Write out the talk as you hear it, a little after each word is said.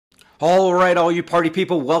All right, all you party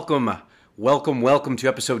people, welcome to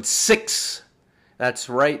episode 6. That's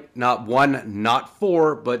right, not 1, not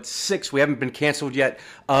 4, but 6. We haven't been canceled yet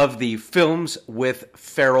of the Films with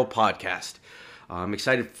Farrell podcast. I'm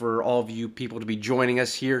excited for all of you people to be joining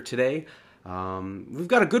us here today. We've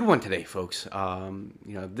got a good one today, folks.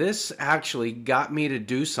 This actually got me to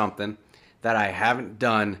do something that I haven't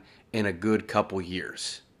done in a good couple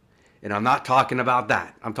years. And I'm not talking about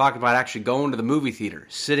that. I'm talking about actually going to the movie theater,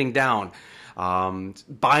 sitting down,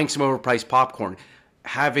 buying some overpriced popcorn,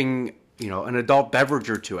 having an adult beverage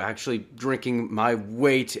or two, actually drinking my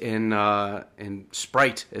weight in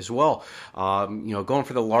Sprite as well. Going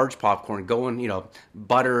for the large popcorn, going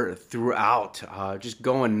butter throughout, just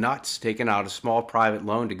going nuts, taking out a small private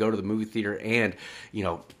loan to go to the movie theater and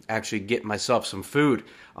actually get myself some food.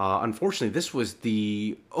 Unfortunately, this was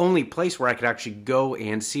the only place where I could actually go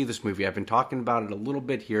and see this movie. I've been talking about it a little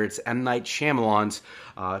bit here. It's M. Night Shyamalan's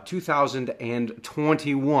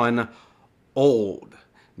 2021 Old.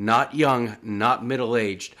 Not young, not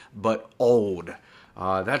middle-aged, but old.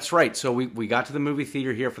 That's right. So we got to the movie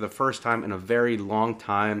theater here for the first time in a very long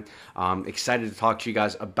time. Excited to talk to you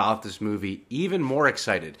guys about this movie. Even more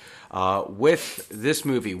excited with this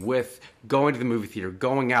movie, with going to the movie theater,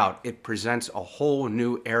 going out. It presents a whole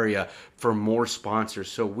new area for more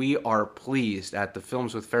sponsors. So we are pleased at the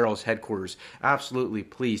Films with Farrell's headquarters. Absolutely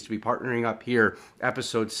pleased to be partnering up here,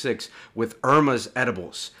 episode 6, with Irma's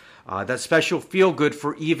Edibles. That special feel-good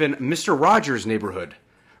for even Mr. Rogers' neighborhood.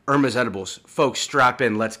 Irma's Edibles. Folks, strap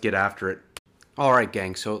in. Let's get after it. All right,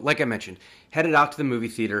 gang. So, like I mentioned, headed out to the movie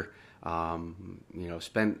theater.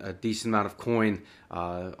 Spent a decent amount of coin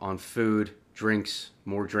on food, drinks,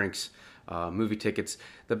 more drinks, movie tickets.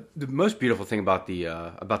 The most beautiful thing about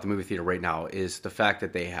the movie theater right now is the fact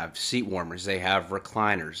that they have seat warmers. They have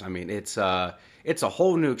recliners. I mean, it's a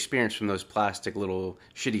whole new experience from those plastic little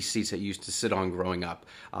shitty seats that you used to sit on growing up.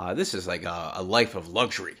 This is like a life of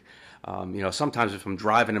luxury. Sometimes if I'm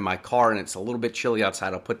driving in my car and it's a little bit chilly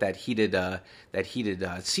outside, I'll put that heated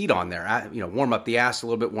seat on there. Warm up the ass a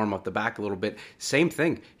little bit, warm up the back a little bit. Same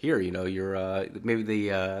thing here. You're maybe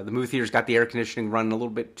the movie theater's got the air conditioning running a little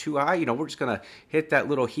bit too high. We're just gonna hit that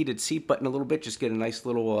little heated seat button a little bit, just get a nice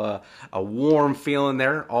little a warm feeling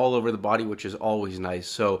there all over the body, which is always nice.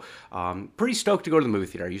 So pretty stoked to go to the movie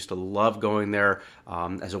theater. I used to love going there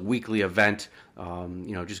as a weekly event.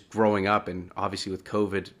 Just growing up, and obviously with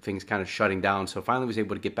COVID, things kind of shutting down. So finally was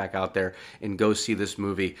able to get back out there and go see this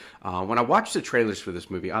movie. When I watched the trailers for this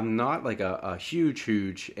movie, I'm not like a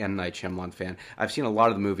huge M. Night Shyamalan fan. I've seen a lot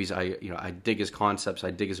of the movies. I dig his concepts. I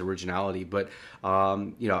dig his originality. But,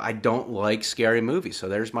 I don't like scary movies. So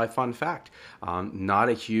there's my fun fact. Not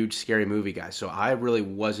a huge scary movie guy. So I really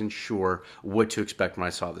wasn't sure what to expect when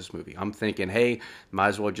I saw this movie. I'm thinking, hey, might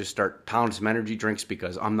as well just start pounding some energy drinks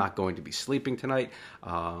because I'm not going to be sleeping tonight.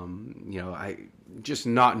 I just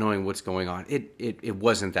not knowing what's going on. It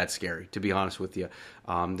wasn't that scary, to be honest with you.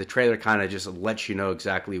 The trailer kind of just lets you know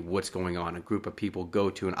exactly what's going on. A group of people go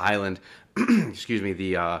to an island. Excuse me.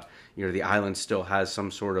 The island still has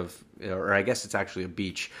some sort of, or I guess it's actually a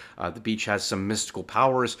beach. The beach has some mystical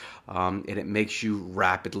powers, and it makes you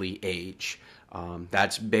rapidly age.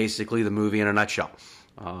 That's basically the movie in a nutshell.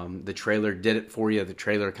 The trailer did it for you. The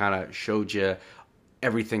trailer kind of showed you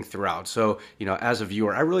everything throughout. So, as a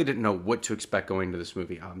viewer, I really didn't know what to expect going into this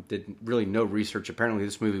movie. Did really no research. Apparently,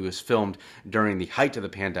 this movie was filmed during the height of the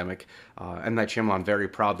pandemic. M. Night Shyamalan very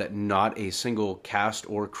proud that not a single cast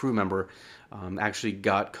or crew member actually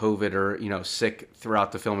got COVID or, sick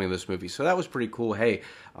throughout the filming of this movie. So that was pretty cool. Hey,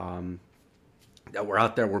 that we're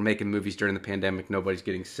out there, we're making movies during the pandemic, nobody's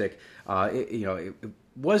getting sick. It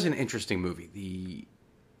was an interesting movie.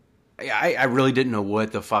 I really didn't know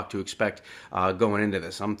what the fuck to expect going into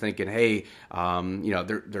this. I'm thinking, hey,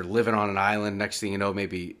 they're living on an island. Next thing you know,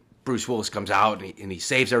 maybe Bruce Willis comes out and he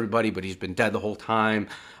saves everybody, but he's been dead the whole time.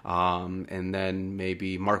 And then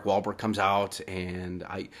maybe Mark Wahlberg comes out, and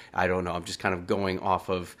I don't know. I'm just kind of going off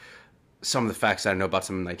of some of the facts that I know about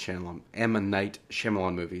some M. Night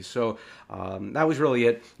Shyamalan movies. So that was really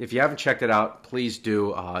it. If you haven't checked it out, please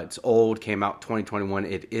do. It's old, came out 2021.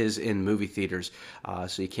 It is in movie theaters,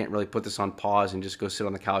 so you can't really put this on pause and just go sit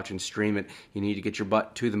on the couch and stream it. You need to get your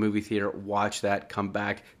butt to the movie theater, watch that, come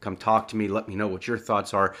back, come talk to me, let me know what your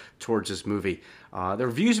thoughts are towards this movie. The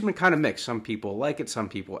reviews have been kind of mixed. Some people like it, some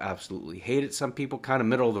people absolutely hate it, some people kind of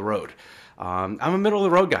middle of the road. I'm a middle of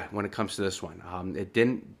the road guy when it comes to this one. It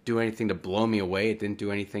didn't do anything to blow me away. It didn't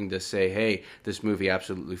do anything to say, hey, this movie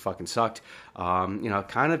absolutely fucking sucked.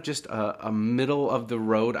 Kind of just a middle of the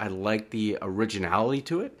road. I like the originality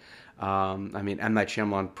to it. M. Night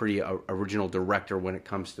Shyamalan, pretty original director when it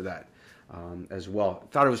comes to that. as well.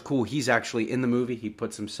 Thought it was cool. He's actually in the movie. He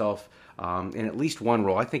puts himself in at least one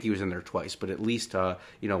role. I think he was in there twice, but at least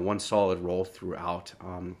one solid role throughout.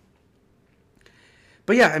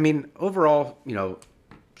 But yeah, I mean, overall,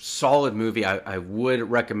 solid movie. I would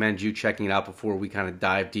recommend you checking it out before we kind of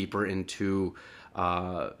dive deeper into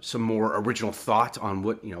some more original thoughts on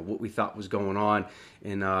what we thought was going on.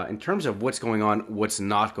 In terms of what's going on, what's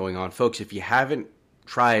not going on, folks. If you haven't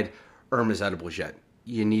tried Irma's edibles yet,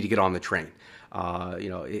 you need to get on the train.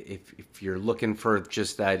 If you're looking for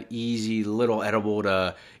just that easy little edible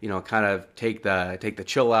to kind of take the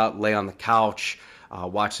chill out, lay on the couch.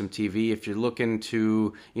 Watch some TV. If you're looking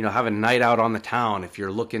to, have a night out on the town, if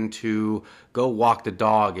you're looking to go walk the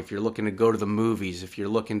dog, if you're looking to go to the movies, if you're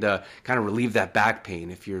looking to kind of relieve that back pain,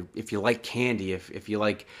 if you like candy, if you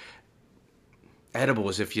like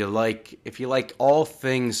edibles, if you like all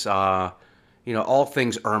things, all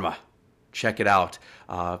things Irma, check it out.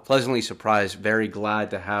 Pleasantly surprised, very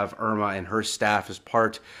glad to have Irma and her staff as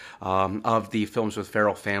part of the Films with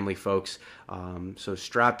Feral family, folks. So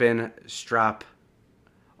strap in, strap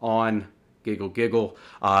on, giggle, giggle.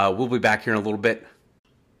 We'll be back here in a little bit.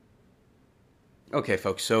 Okay,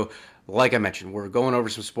 folks, so like I mentioned, we're going over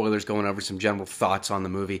some spoilers, going over some general thoughts on the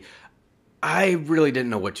movie. I really didn't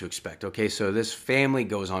know what to expect, okay? So this family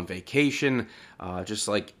goes on vacation, just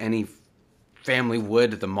like any family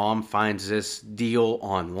would. The mom finds this deal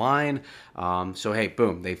online. So hey,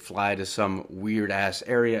 boom, they fly to some weird ass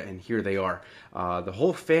area, and here they are. The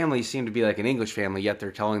whole family seemed to be like an English family, yet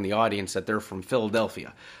they're telling the audience that they're from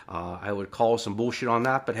Philadelphia. I would call some bullshit on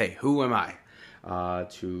that, but hey, who am I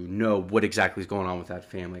to know what exactly is going on with that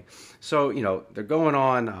family? So they're going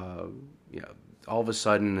on. All of a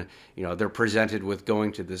sudden, they're presented with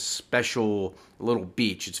going to this special little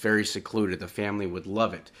beach. It's very secluded. The family would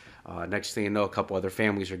love it. Next thing you know, a couple other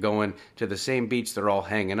families are going to the same beach. They're all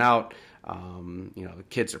hanging out. The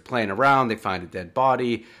kids are playing around. They find a dead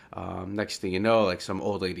body. Next thing you know, like some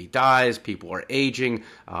old lady dies. People are aging.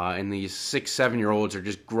 And these 6, 7-year-olds are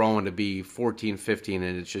just growing to be 14, 15,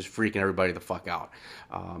 and it's just freaking everybody the fuck out.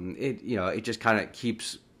 It just kind of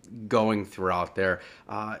keeps going throughout there.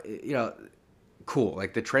 Cool.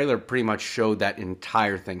 Like the trailer pretty much showed that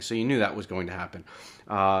entire thing. So you knew that was going to happen.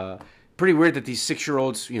 Pretty weird that these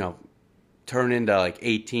 6-year-olds, turn into like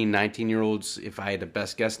 18, 19-year-olds, if I had to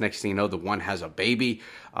best guess. Next thing you know, the one has a baby.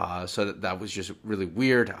 So that was just really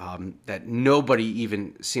weird that nobody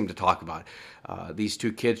even seemed to talk about. These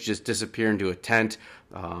two kids just disappear into a tent,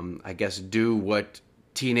 I guess do what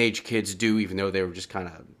teenage kids do, even though they were just kind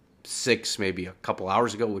of 6, maybe a couple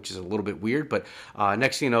hours ago, which is a little bit weird. But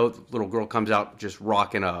next thing you know, the little girl comes out just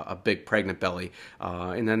rocking a big pregnant belly,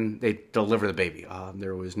 and then they deliver the baby.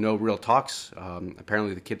 There was no real talks.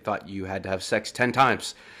 Apparently the kid thought you had to have sex 10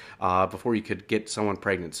 times before you could get someone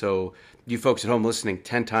pregnant. So you folks at home listening,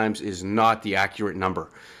 10 times is not the accurate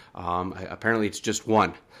number. Apparently it's just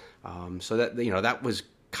 1. So that was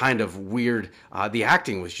kind of weird. The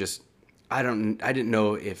acting was just, I didn't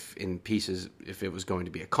know if it was going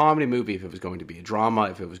to be a comedy movie, if it was going to be a drama,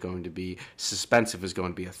 if it was going to be suspense, if it was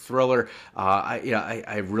going to be a thriller.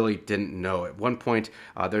 I really didn't know. At one point,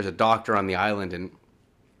 there's a doctor on the island, and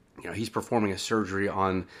he's performing a surgery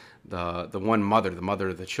on the one mother, the mother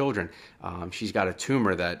of the children. She's got a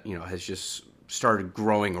tumor that has just started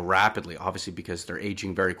growing rapidly, obviously because they're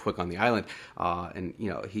aging very quick on the island. And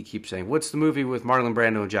he keeps saying, "What's the movie with Marlon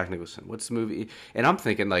Brando and Jack Nicholson? What's the movie?" And I'm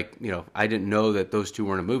thinking, I didn't know that those two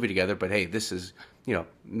were in a movie together. But hey, this is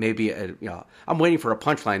maybe I'm waiting for a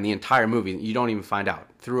punchline the entire movie. You don't even find out.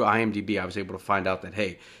 Through IMDb, I was able to find out that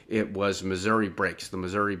hey, it was Missouri Breaks. The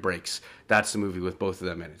Missouri Breaks. That's the movie with both of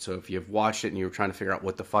them in it. So if you've watched it and you were trying to figure out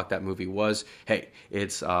what the fuck that movie was, hey,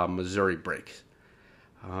 it's Missouri Breaks.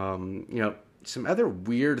 Some other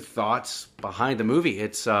weird thoughts behind the movie.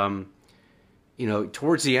 It's,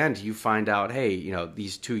 towards the end, you find out, hey,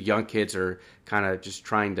 these two young kids are kind of just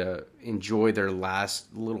trying to enjoy their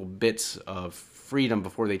last little bits of freedom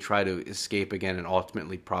before they try to escape again and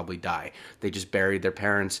ultimately probably die. They just buried their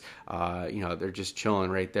parents. They're just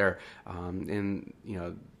chilling right there.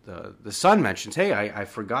 The son mentions, hey, I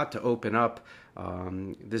forgot to open up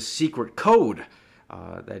this secret code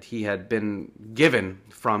that he had been given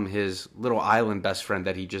from his little island best friend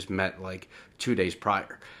that he just met like 2 days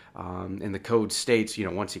prior. And the code states,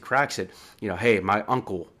 once he cracks it, hey, my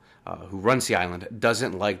uncle who runs the island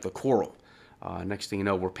doesn't like the coral. Next thing you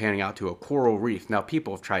know, we're panning out to a coral reef. Now,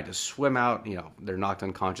 people have tried to swim out. They're knocked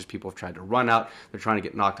unconscious. People have tried to run out. They're trying to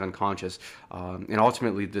get knocked unconscious. And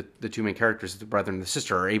ultimately, the two main characters, the brother and the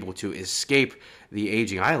sister, are able to escape the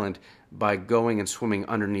aging island by going and swimming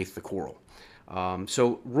underneath the coral.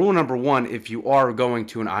 So rule number one, if you are going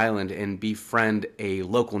to an island and befriend a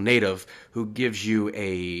local native who gives you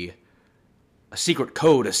a secret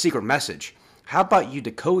code, a secret message, how about you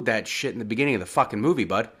decode that shit in the beginning of the fucking movie,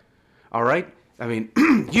 bud? All right? I mean,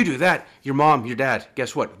 you do that, your mom, your dad,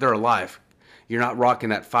 guess what? They're alive. You're not rocking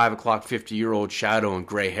that 5 o'clock, 50-year-old shadow and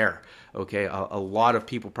gray hair. Okay? A lot of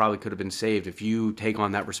people probably could have been saved if you take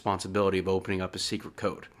on that responsibility of opening up a secret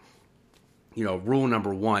code. You know, rule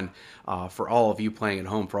number one for all of you playing at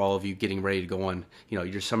home, for all of you getting ready to go on, you know,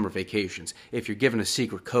 your summer vacations. If you're given a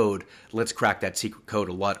secret code, let's crack that secret code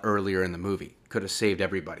a lot earlier in the movie. Could have saved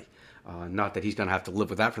everybody. Not that he's going to have to live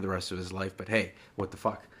with that for the rest of his life, but hey, what the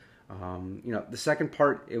fuck? You know, the second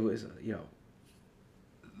part, it was, you know,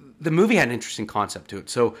 the movie had an interesting concept to it.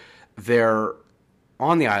 So they're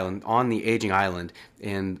on the island, on the aging island,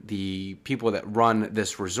 and the people that run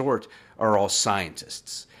this resort are all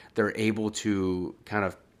scientists. They're able to kind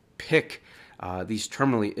of pick these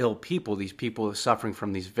terminally ill people, these people suffering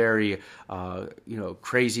from these very, you know,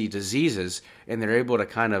 crazy diseases, and they're able to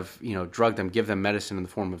kind of, you know, drug them, give them medicine in the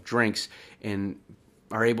form of drinks, and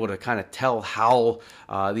are able to kind of tell how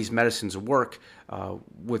these medicines work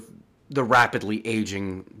with the rapidly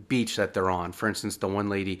aging beach that they're on. For instance, the one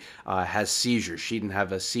lady has seizures. She didn't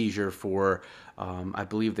have a seizure for, I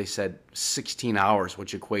believe they said 16 hours,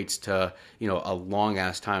 which equates to, you know, a long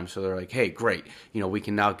ass time. So they're like, hey, great, you know, we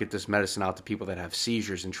can now get this medicine out to people that have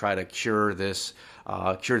seizures and try to cure this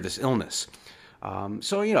illness.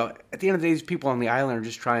 So, you know, at the end of the day, these people on the island are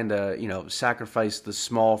just trying to, you know, sacrifice the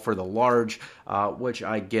small for the large, which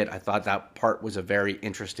I get. I thought that part was a very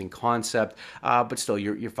interesting concept. But still,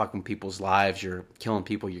 you're fucking people's lives. You're killing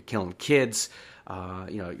people. You're killing kids.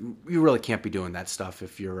 You know, you really can't be doing that stuff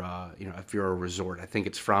if you're, you know, if you're a resort. I think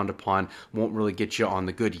it's frowned upon. Won't really get you on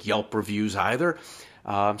the good Yelp reviews either.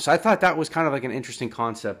 So I thought that was kind of like an interesting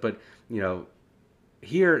concept. But, you know,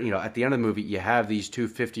 here, you know, at the end of the movie, you have these two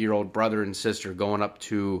 50-year-old brother and sister going up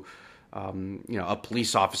to, you know, a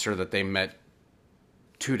police officer that they met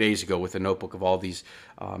 2 days ago with a notebook of all these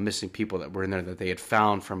missing people that were in there that they had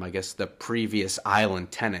found from, I guess, the previous island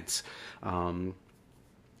tenants. And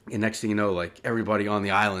next thing you know, like, everybody on the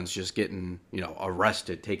island's just getting, you know,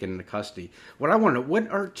 arrested, taken into custody. What I want to know, what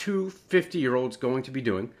are two 50-year-olds going to be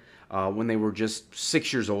doing when they were just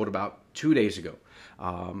 6 years old about 2 days ago?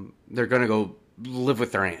 They're going to go live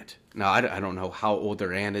with their aunt. Now, I don't know how old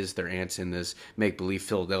their aunt is. Their aunt's in this make-believe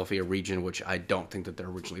Philadelphia region, which I don't think that they're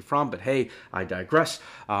originally from, but hey, I digress.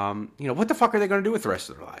 You know, what the fuck are they going to do with the rest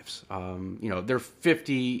of their lives? You know, they're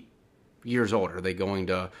 50 years old. Are they going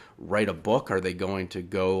to write a book? Are they going to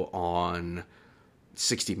go on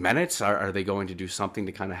 60 Minutes? Are they going to do something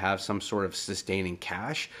to kind of have some sort of sustaining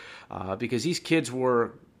cash? Because these kids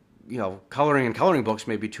were, you know, coloring in coloring books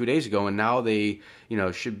maybe 2 days ago, and now they, you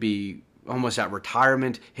know, should be almost at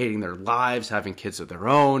retirement, hating their lives, having kids of their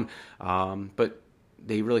own, but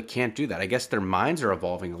they really can't do that. I guess their minds are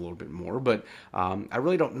evolving a little bit more, but I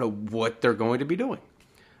really don't know what they're going to be doing.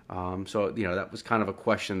 So, you know, that was kind of a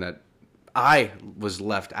question that I was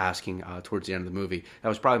left asking towards the end of the movie. That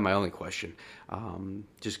was probably my only question,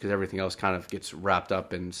 just because everything else kind of gets wrapped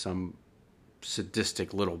up in some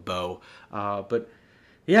sadistic little bow. But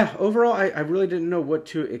yeah, overall, I really didn't know what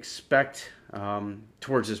to expect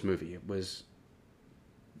towards this movie. It was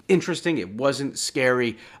interesting. It wasn't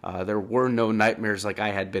scary. There were no nightmares like I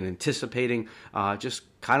had been anticipating. Just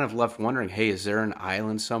kind of left wondering, hey, is there an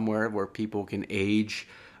island somewhere where people can age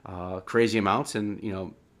crazy amounts and, you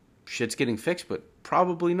know, shit's getting fixed? But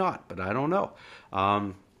probably not. But I don't know.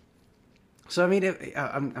 So, I mean,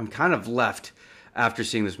 I'm kind of left after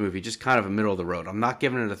seeing this movie, just kind of a middle of the road. I'm not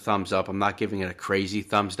giving it a thumbs up. I'm not giving it a crazy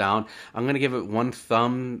thumbs down. I'm going to give it one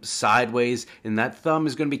thumb sideways, and that thumb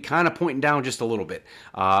is going to be kind of pointing down just a little bit.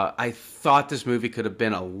 I thought this movie could have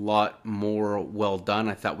been a lot more well done.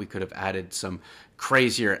 I thought we could have added some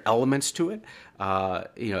crazier elements to it.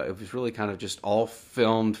 You know, it was really kind of just all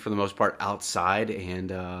filmed for the most part outside, and,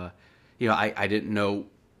 you know, I didn't know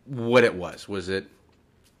what it was. Was it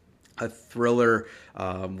a thriller?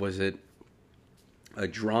 Was it a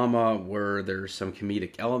drama where there's some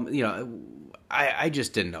comedic element? You know, I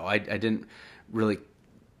just didn't know. I didn't really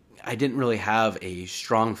have a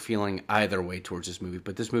strong feeling either way towards this movie.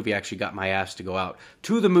 But this movie actually got my ass to go out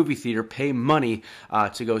to the movie theater, pay money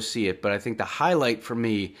to go see it. But I think the highlight for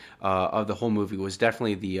me of the whole movie was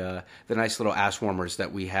definitely the nice little ass warmers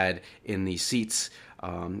that we had in the seats.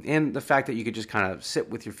 And the fact that you could just kind of sit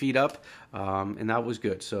with your feet up, and that was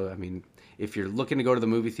good. So, I mean, if you're looking to go to the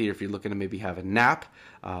movie theater, if you're looking to maybe have a nap,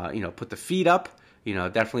 you know, put the feet up, you know,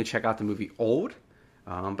 definitely check out the movie Old.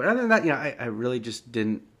 But other than that, you know, I really just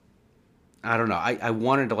didn't I don't know. I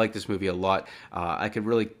wanted to like this movie a lot. I could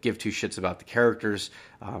really give two shits about the characters.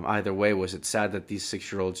 Either way, was it sad that these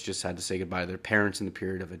 6-year-olds just had to say goodbye to their parents in the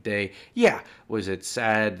period of a day? Yeah. Was it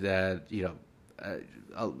sad that,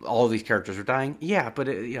 all of these characters were dying? Yeah, but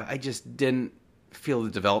I just didn't feel the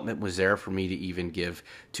development was there for me to even give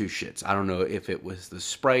two shits. I don't know if it was the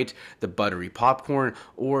Sprite, the buttery popcorn,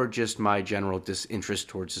 or just my general disinterest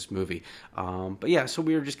towards this movie. But yeah, so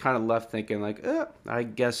we were just kind of left thinking like, I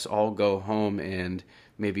guess I'll go home and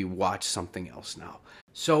maybe watch something else now.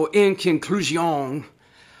 So in conclusion,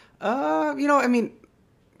 like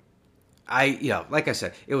I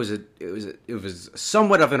said, it was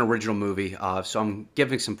somewhat of an original movie. So I'm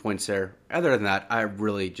giving some points there. Other than that, I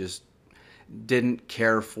really just didn't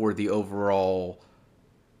care for the overall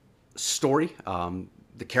story,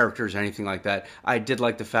 the characters, or anything like that. I did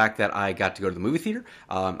like the fact that I got to go to the movie theater.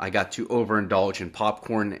 I got to overindulge in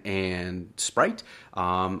popcorn and Sprite.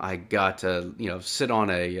 I got to sit on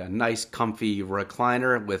a nice, comfy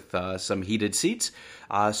recliner with some heated seats.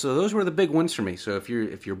 So those were the big wins for me. So if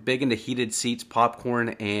you're big into heated seats, popcorn,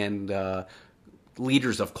 and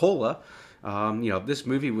liters of cola, this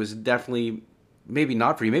movie was definitely. Maybe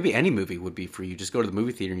not for you. Maybe any movie would be for you. Just go to the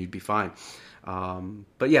movie theater and you'd be fine.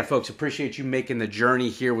 But yeah, folks, appreciate you making the journey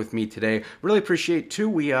here with me today. Really appreciate too.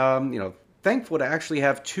 We thankful to actually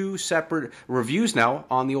have two separate reviews now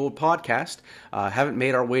on the old podcast. Haven't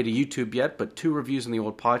made our way to YouTube yet, but two reviews on the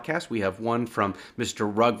old podcast. We have one from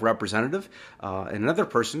Mr. Rug Representative, and another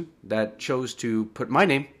person that chose to put my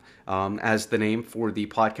name as the name for the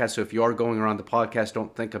podcast. So if you are going around the podcast,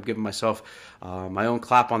 don't think I'm giving myself my own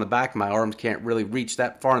clap on the back. My arms can't really reach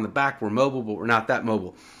that far in the back. We're mobile, but we're not that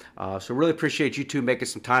mobile. So really appreciate you two making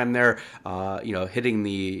some time there, hitting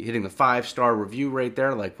the 5-star review right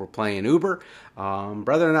there like we're playing Uber.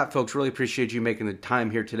 Other than that, folks, really appreciate you making the time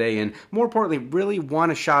here today. And more importantly, really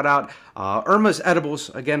want to shout out Irma's Edibles.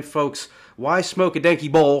 Again, folks, why smoke a danky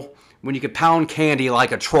bowl when you can pound candy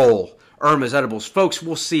like a troll? Irma's Edibles. Folks,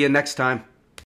 we'll see you next time.